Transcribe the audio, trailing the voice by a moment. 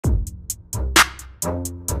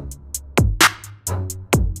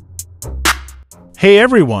Hey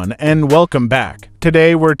everyone, and welcome back.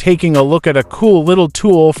 Today we're taking a look at a cool little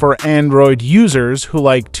tool for Android users who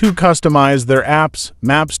like to customize their apps,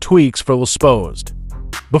 Maps Tweaks for Lsposed.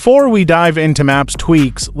 Before we dive into Maps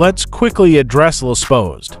Tweaks, let's quickly address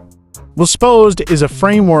Lsposed. Lsposed is a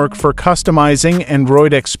framework for customizing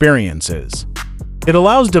Android experiences. It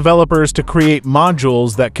allows developers to create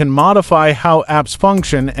modules that can modify how apps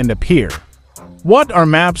function and appear. What are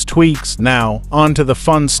Maps Tweaks? Now, on to the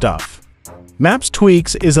fun stuff. Maps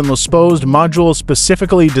Tweaks is an Lsposed module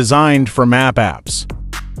specifically designed for map apps.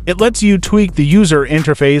 It lets you tweak the user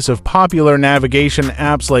interface of popular navigation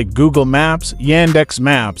apps like Google Maps, Yandex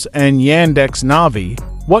Maps, and Yandex Navi.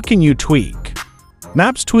 What can you tweak?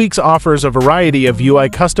 Maps Tweaks offers a variety of UI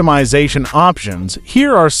customization options.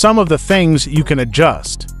 Here are some of the things you can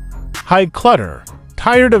adjust. Hide clutter.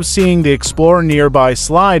 Tired of seeing the Explore Nearby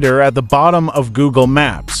slider at the bottom of Google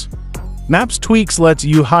Maps? Maps Tweaks lets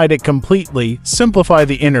you hide it completely, simplify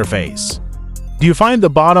the interface. Do you find the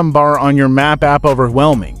bottom bar on your map app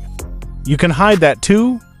overwhelming? You can hide that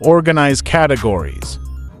too. Organize categories.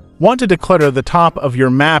 Want to declutter the top of your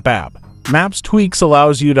map app? Maps Tweaks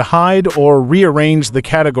allows you to hide or rearrange the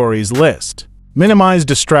categories list. Minimize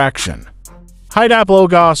distraction. Hide app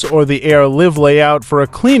logos or the live layout for a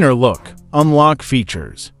cleaner look. Unlock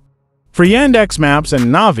features. For Yandex Maps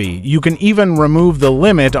and Navi, you can even remove the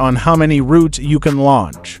limit on how many routes you can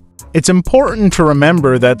launch. It's important to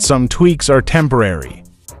remember that some tweaks are temporary.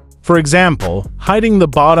 For example, hiding the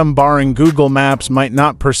bottom bar in Google Maps might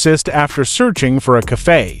not persist after searching for a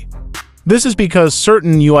cafe. This is because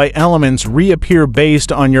certain UI elements reappear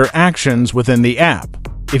based on your actions within the app.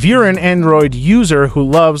 If you're an Android user who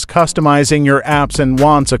loves customizing your apps and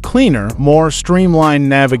wants a cleaner, more streamlined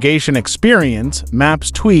navigation experience,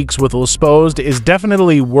 Maps Tweaks with Lsposed is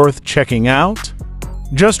definitely worth checking out.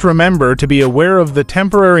 Just remember to be aware of the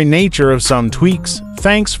temporary nature of some tweaks.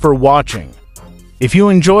 Thanks for watching. If you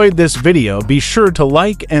enjoyed this video, be sure to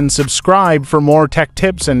like and subscribe for more tech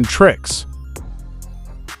tips and tricks.